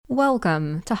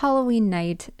Welcome to Halloween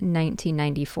Night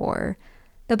 1994,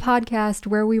 the podcast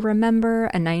where we remember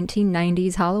a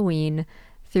 1990s Halloween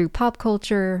through pop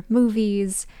culture,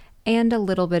 movies, and a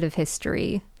little bit of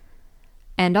history.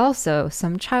 And also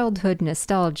some childhood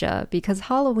nostalgia because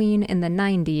Halloween in the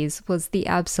 90s was the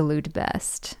absolute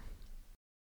best.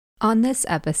 On this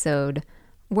episode,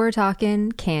 we're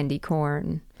talking candy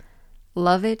corn.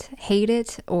 Love it, hate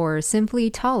it, or simply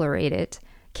tolerate it,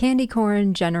 candy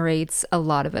corn generates a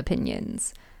lot of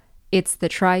opinions. It's the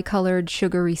tri-colored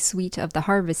sugary sweet of the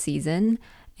harvest season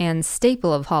and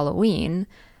staple of Halloween,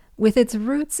 with its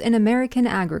roots in American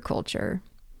agriculture.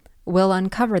 We'll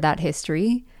uncover that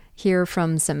history, hear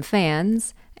from some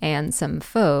fans and some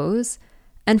foes,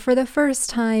 and for the first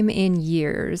time in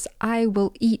years, I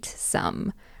will eat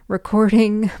some,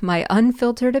 recording my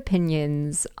unfiltered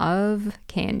opinions of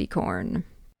candy corn.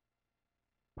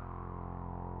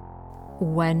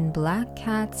 When black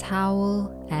cats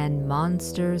howl and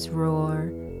monsters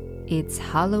roar, it's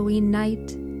Halloween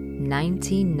night,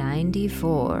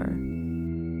 1994.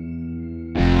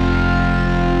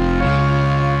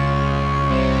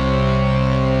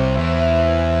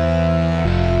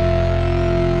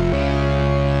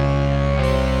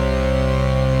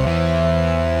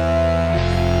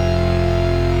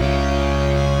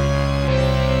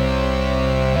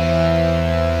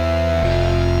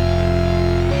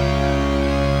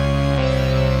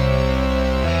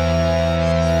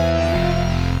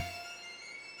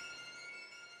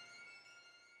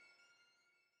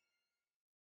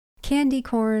 Candy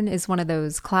corn is one of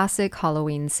those classic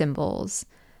Halloween symbols.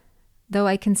 Though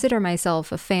I consider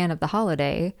myself a fan of the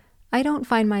holiday, I don't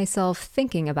find myself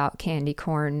thinking about candy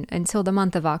corn until the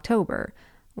month of October,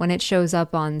 when it shows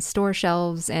up on store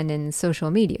shelves and in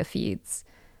social media feeds.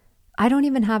 I don't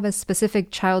even have a specific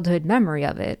childhood memory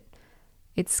of it.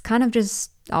 It's kind of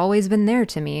just always been there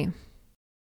to me.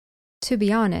 To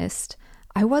be honest,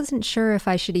 I wasn't sure if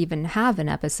I should even have an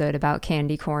episode about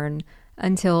candy corn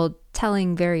until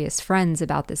telling various friends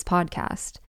about this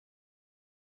podcast.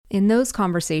 In those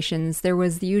conversations, there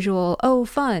was the usual, oh,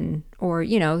 fun, or,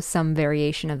 some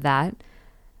variation of that.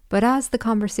 But as the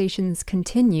conversations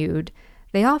continued,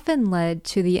 they often led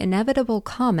to the inevitable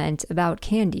comment about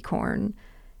candy corn,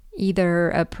 either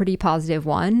a pretty positive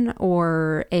one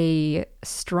or a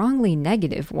strongly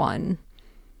negative one.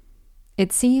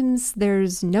 It seems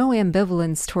there's no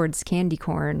ambivalence towards candy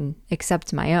corn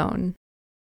except my own.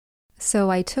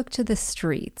 So I took to the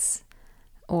streets,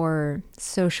 or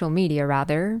social media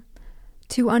rather,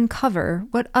 to uncover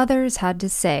what others had to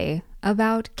say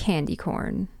about candy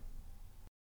corn.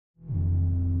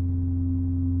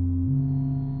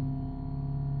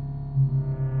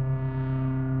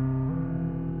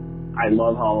 I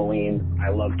love Halloween. I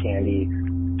love candy.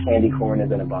 Candy corn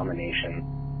is an abomination.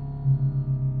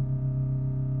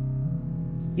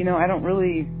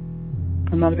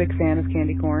 I'm not a big fan of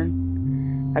candy corn.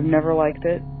 I've never liked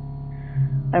it.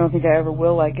 I don't think I ever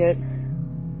will like it.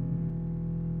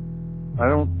 I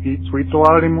don't eat sweets a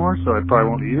lot anymore, so I probably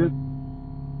won't eat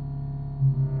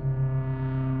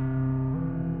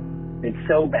it. It's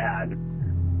so bad.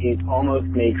 It almost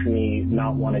makes me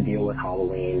not want to deal with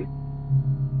Halloween.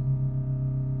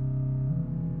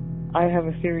 I have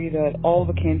a theory that all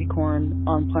the candy corn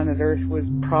on planet Earth was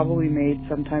probably made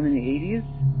sometime in the 80s,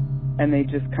 and they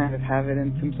just kind of have it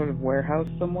in some sort of warehouse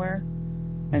somewhere,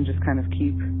 and just kind of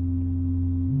keep,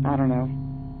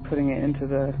 putting it into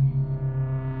the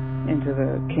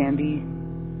candy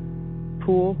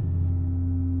pool.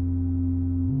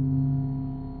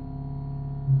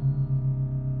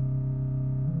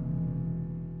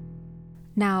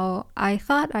 Now, I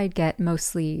thought I'd get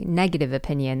mostly negative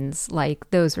opinions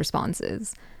like those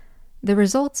responses. The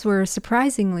results were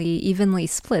surprisingly evenly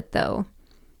split, though.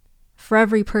 For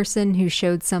every person who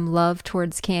showed some love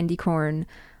towards candy corn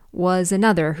was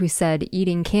another who said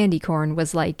eating candy corn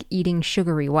was like eating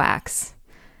sugary wax.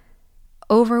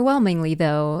 Overwhelmingly,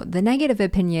 though, the negative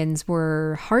opinions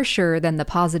were harsher than the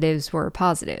positives were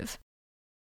positive.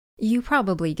 You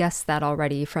probably guessed that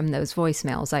already from those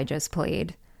voicemails I just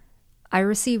played. I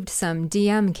received some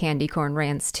DM candy corn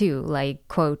rants too, like,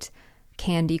 quote,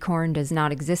 candy corn does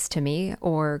not exist to me,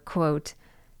 or, quote,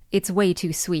 it's way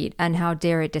too sweet and how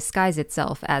dare it disguise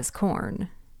itself as corn.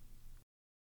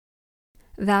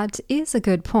 That is a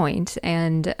good point,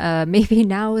 and maybe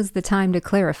now is the time to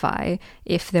clarify,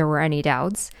 if there were any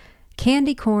doubts.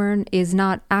 Candy corn is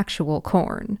not actual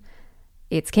corn.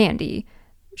 It's candy,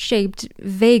 shaped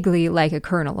vaguely like a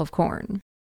kernel of corn.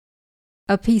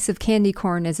 A piece of candy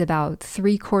corn is about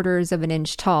 3/4 of an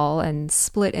inch tall and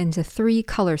split into 3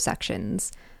 color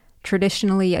sections,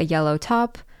 traditionally a yellow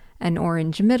top an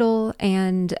orange middle,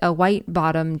 and a white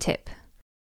bottom tip.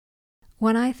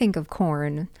 When I think of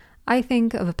corn, I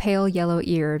think of a pale yellow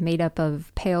ear made up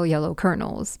of pale yellow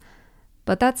kernels.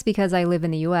 But that's because I live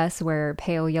in the US where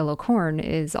pale yellow corn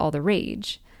is all the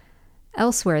rage.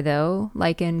 Elsewhere, though,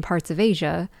 like in parts of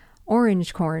Asia,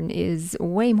 orange corn is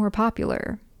way more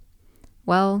popular.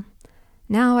 Well,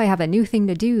 now I have a new thing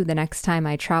to do the next time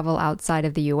I travel outside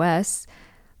of the US.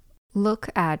 Look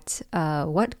at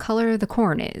what color the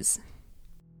corn is.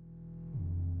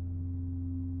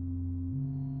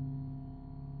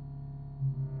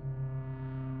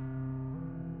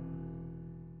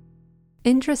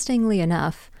 Interestingly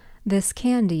enough, this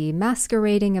candy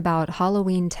masquerading about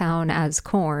Halloween Town as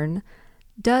corn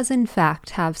does in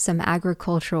fact have some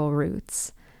agricultural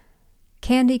roots.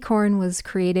 Candy corn was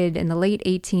created in the late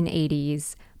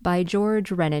 1880s by George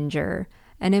Renninger,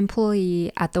 an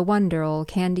employee at the Wonderl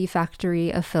Candy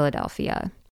Factory of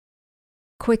Philadelphia.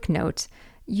 Quick note,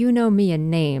 you know me and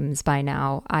names by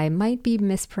now. I might be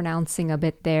mispronouncing a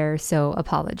bit there, so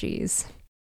apologies.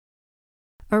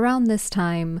 Around this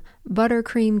time,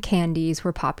 buttercream candies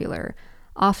were popular,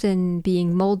 often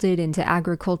being molded into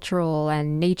agricultural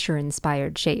and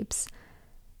nature-inspired shapes.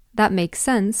 That makes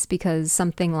sense because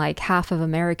something like half of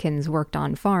Americans worked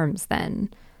on farms then.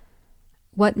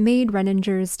 What made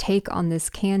Renninger's take on this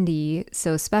candy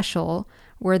so special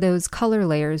were those color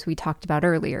layers we talked about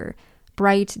earlier,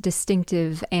 bright,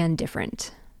 distinctive, and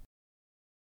different.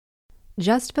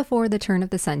 Just before the turn of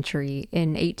the century,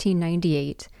 in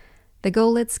 1898, the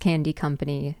Goelitz Candy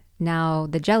Company, now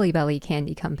the Jelly Belly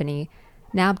Candy Company,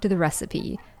 nabbed the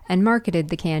recipe and marketed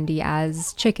the candy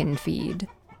as chicken feed.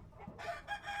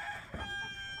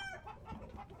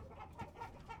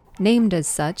 Named as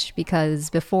such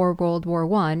because before World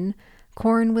War I,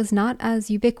 corn was not as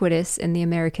ubiquitous in the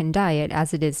American diet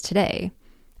as it is today.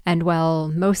 And well,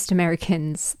 most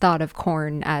Americans thought of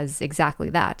corn as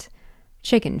exactly that,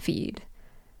 chicken feed.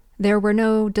 There were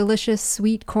no delicious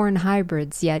sweet corn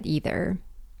hybrids yet either.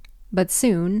 But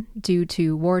soon, due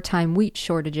to wartime wheat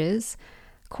shortages,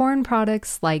 corn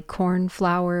products like corn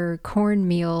flour,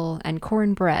 cornmeal, and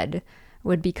cornbread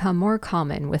would become more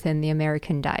common within the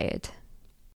American diet.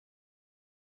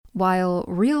 While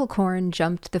real corn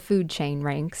jumped the food chain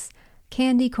ranks,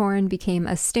 candy corn became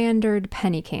a standard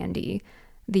penny candy,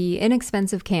 the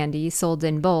inexpensive candy sold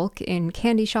in bulk in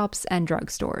candy shops and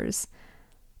drugstores.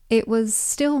 It was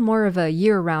still more of a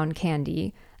year-round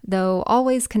candy, though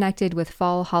always connected with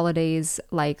fall holidays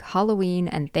like Halloween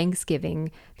and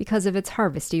Thanksgiving because of its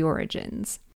harvesty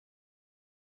origins.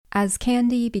 As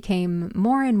candy became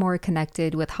more and more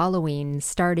connected with Halloween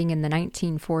starting in the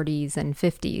 1940s and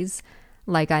 50s,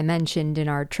 like I mentioned in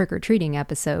our trick-or-treating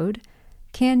episode,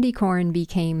 candy corn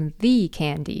became the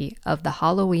candy of the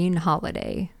Halloween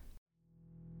holiday.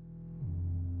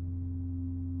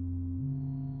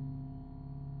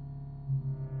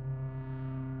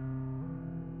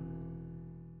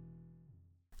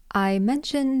 I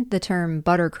mentioned the term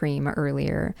buttercream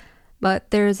earlier,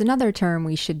 but there's another term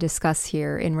we should discuss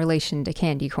here in relation to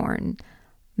candy corn: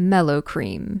 mellow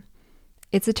cream.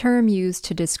 It's a term used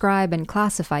to describe and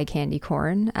classify candy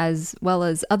corn, as well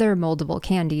as other moldable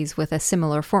candies with a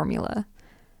similar formula.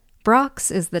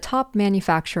 Brach's is the top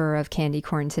manufacturer of candy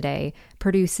corn today,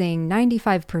 producing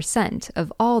 95%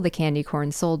 of all the candy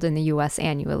corn sold in the US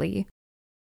annually.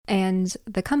 And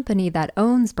the company that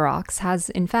owns Brach's has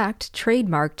in fact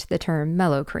trademarked the term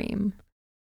mellow cream.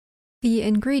 The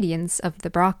ingredients of the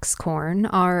Brach's corn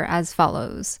are as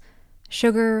follows: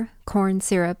 sugar, corn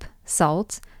syrup,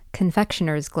 salt,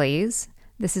 confectioner's glaze,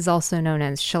 this is also known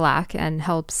as shellac and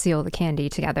helps seal the candy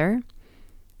together,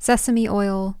 sesame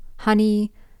oil,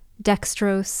 honey,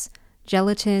 dextrose,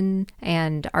 gelatin,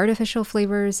 and artificial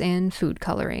flavors and food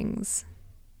colorings.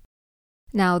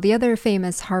 Now, the other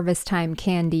famous harvest time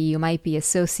candy you might be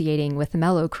associating with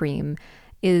mellow cream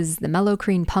is the mellow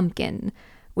cream pumpkin,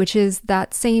 which is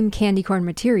that same candy corn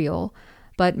material,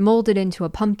 but molded into a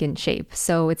pumpkin shape,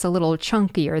 so it's a little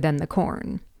chunkier than the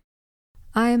corn.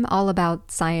 I'm all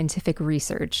about scientific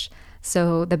research,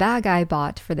 so the bag I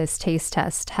bought for this taste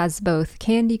test has both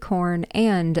candy corn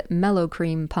and mellow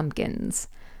cream pumpkins.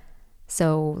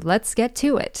 So let's get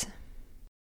to it.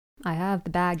 I have the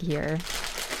bag here.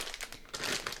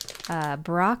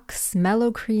 Brach's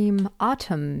Mellow Cream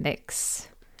Autumn Mix.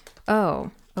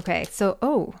 Oh, okay.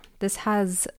 So, this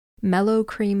has mellow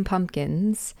cream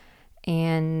pumpkins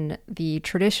and the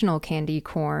traditional candy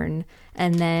corn,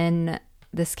 and then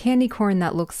this candy corn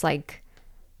that looks like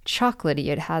chocolatey.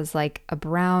 It has like a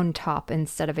brown top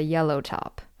instead of a yellow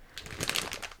top.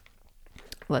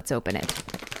 Let's open it.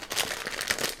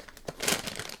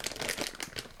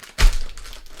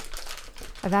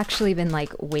 I've actually been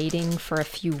like waiting for a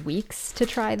few weeks to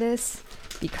try this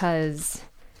because,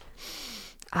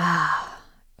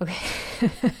 okay,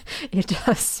 it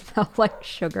does smell like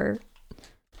sugar.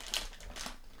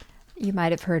 You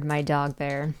might have heard my dog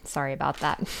there. Sorry about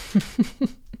that.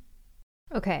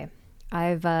 Okay,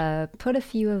 I've put a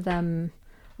few of them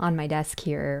on my desk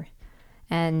here,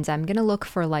 and I'm gonna look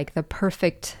for like the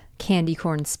perfect candy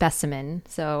corn specimen.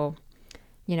 So,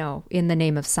 you know, in the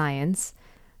name of science.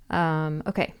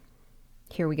 Okay,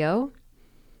 here we go.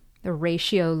 The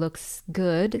ratio looks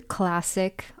good,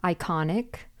 classic,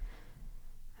 iconic.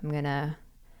 I'm gonna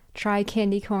try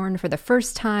candy corn for the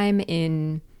first time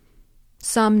in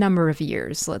some number of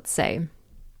years, let's say.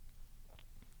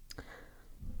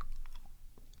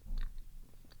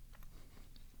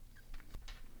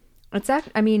 It's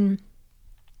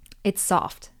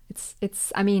soft.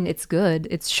 It's good.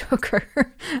 It's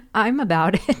sugar. I'm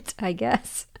about it, I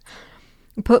guess.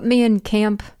 Put me in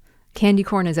camp, candy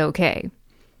corn is okay.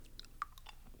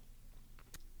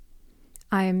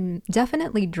 I'm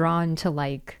definitely drawn to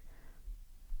like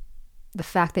the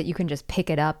fact that you can just pick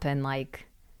it up and like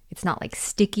it's not like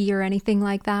sticky or anything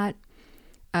like that.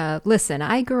 Listen,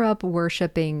 I grew up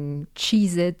worshiping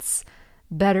Cheez-Its,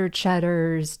 Better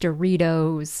Cheddars,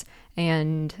 Doritos,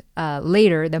 and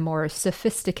later the more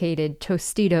sophisticated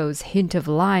Tostitos hint of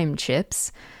lime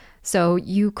chips. So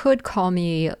you could call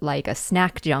me like a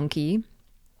snack junkie.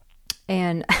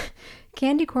 And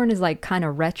candy corn is like kind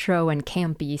of retro and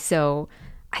campy, so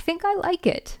I think I like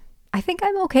it. I think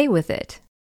I'm okay with it.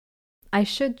 I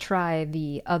should try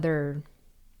the other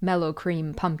mellow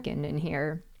cream pumpkin in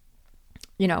here,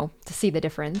 you know, to see the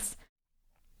difference.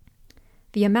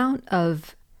 The amount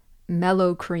of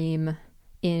mellow cream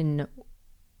in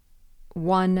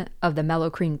one of the mellow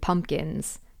cream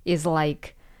pumpkins is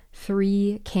like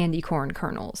 3 candy corn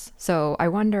kernels. So I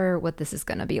wonder what this is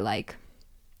going to be like.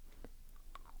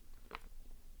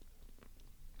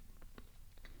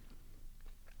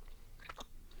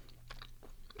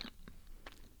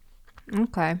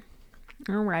 Okay.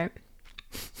 All right.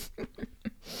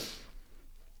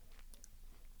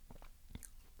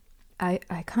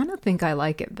 I kind of think I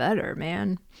like it better,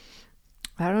 man.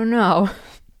 I don't know.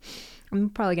 I'm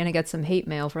probably going to get some hate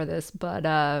mail for this, but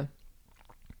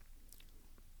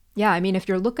yeah, I mean, if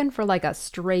you're looking for like a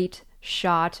straight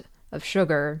shot of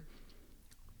sugar,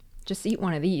 just eat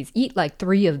one of these. Eat like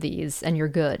 3 of these and you're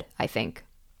good, I think.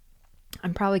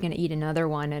 I'm probably going to eat another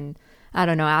one and I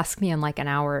don't know, ask me in like an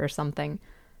hour or something.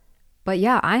 But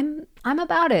yeah, I'm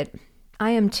about it.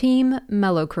 I am team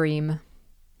mellow cream.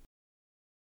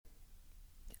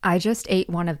 I just ate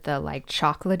one of the like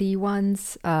chocolatey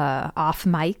ones off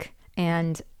mic,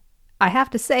 and I have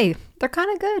to say they're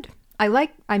kind of good.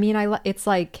 It's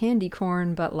like candy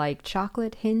corn, but like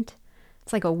chocolate hint.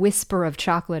 It's like a whisper of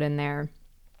chocolate in there.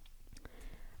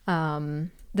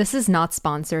 This is not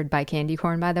sponsored by candy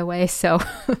corn, by the way, so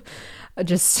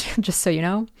just so you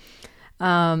know.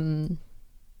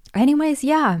 Anyways,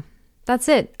 yeah, that's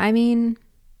it. I mean,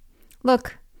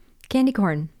 look, candy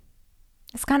corn.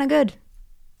 It's kind of good.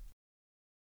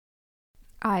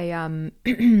 I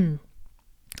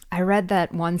I read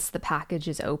that once the package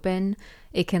is open,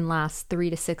 it can last 3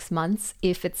 to 6 months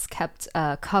if it's kept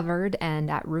covered and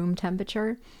at room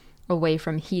temperature, away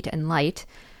from heat and light,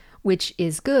 which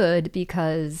is good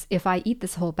because if I eat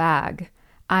this whole bag,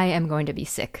 I am going to be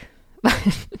sick.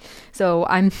 So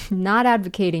I'm not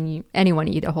advocating anyone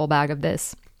eat a whole bag of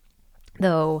this,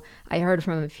 though I heard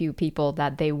from a few people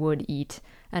that they would eat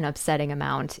an upsetting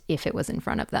amount if it was in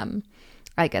front of them.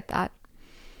 I get that.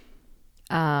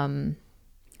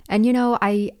 And you know,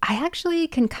 I actually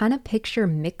can kind of picture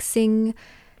mixing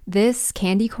this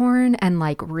candy corn and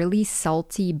like really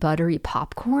salty, buttery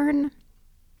popcorn.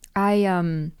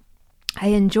 I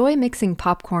enjoy mixing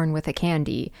popcorn with a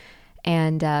candy,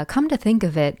 and come to think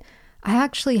of it, I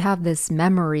actually have this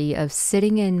memory of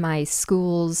sitting in my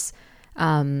school's,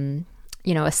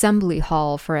 assembly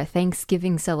hall for a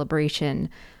Thanksgiving celebration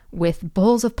with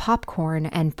bowls of popcorn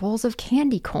and bowls of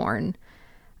candy corn.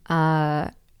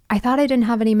 I thought I didn't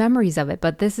have any memories of it,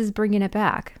 but this is bringing it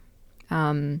back.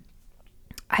 I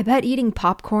bet eating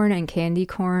popcorn and candy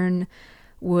corn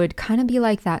would kind of be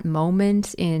like that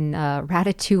moment in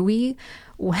Ratatouille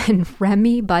when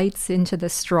Remy bites into the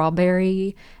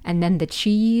strawberry and then the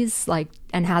cheese,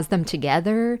 and has them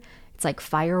together. It's like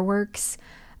fireworks,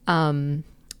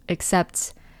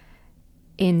 except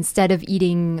instead of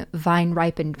eating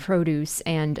vine-ripened produce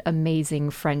and amazing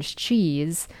French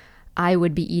cheese, I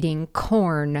would be eating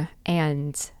corn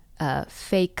and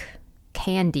fake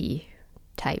candy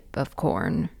type of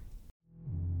corn.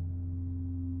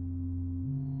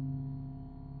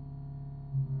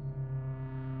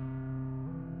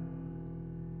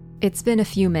 It's been a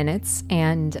few minutes,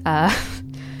 and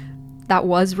that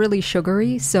was really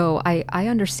sugary, so I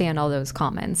understand all those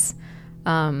comments.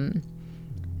 After,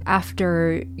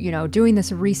 doing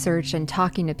this research and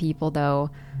talking to people, though,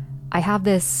 I have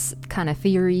this kind of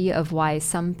theory of why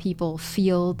some people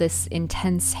feel this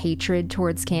intense hatred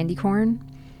towards candy corn.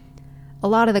 A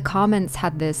lot of the comments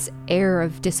had this air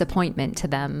of disappointment to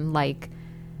them, like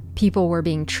people were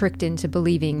being tricked into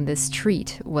believing this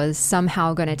treat was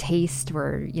somehow going to taste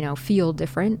or, feel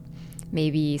different,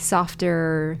 maybe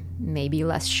softer, maybe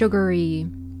less sugary.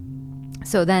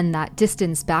 So then that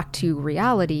distance back to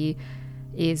reality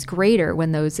is greater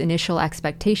when those initial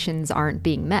expectations aren't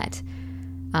being met.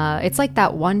 It's like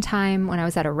that one time when I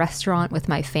was at a restaurant with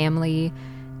my family,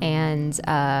 and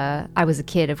I was a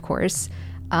kid, of course.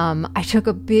 I took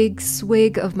a big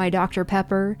swig of my Dr.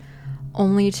 Pepper,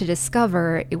 only to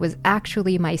discover it was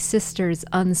actually my sister's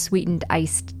unsweetened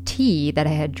iced tea that I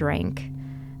had drank.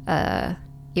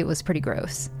 It was pretty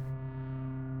gross.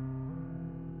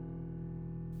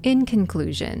 In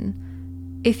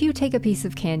conclusion, if you take a piece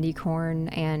of candy corn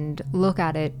and look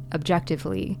at it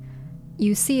objectively,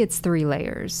 you see its 3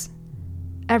 layers.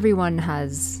 Everyone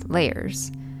has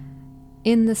layers.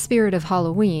 In the spirit of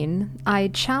Halloween, I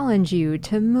challenge you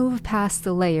to move past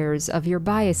the layers of your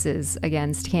biases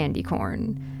against candy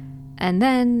corn. And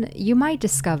then you might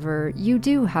discover you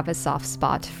do have a soft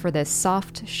spot for this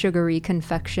soft, sugary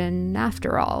confection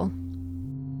after all.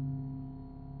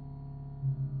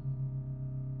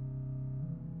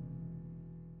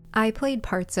 I played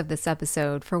parts of this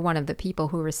episode for one of the people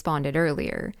who responded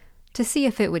earlier, to see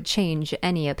if it would change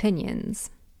any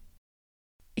opinions.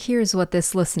 Here's what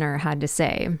this listener had to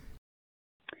say.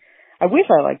 I wish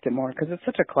I liked it more because it's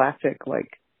such a classic, look,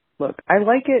 I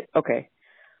like it, okay.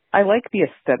 I like the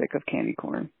aesthetic of candy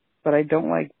corn, but I don't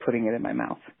like putting it in my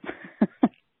mouth.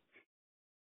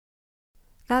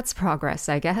 That's progress,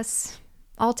 I guess.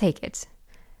 I'll take it.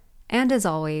 And as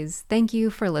always, thank you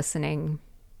for listening.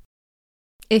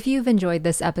 If you've enjoyed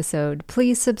this episode,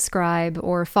 please subscribe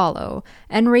or follow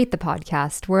and rate the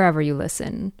podcast wherever you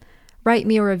listen. Write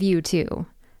me a review too.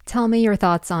 Tell me your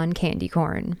thoughts on candy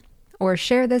corn. Or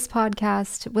share this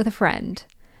podcast with a friend.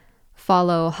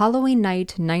 Follow Halloween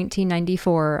Night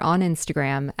 1994 on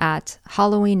Instagram at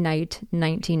Halloween Night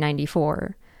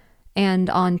 1994 and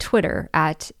on Twitter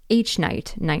at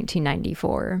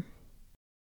HNight1994.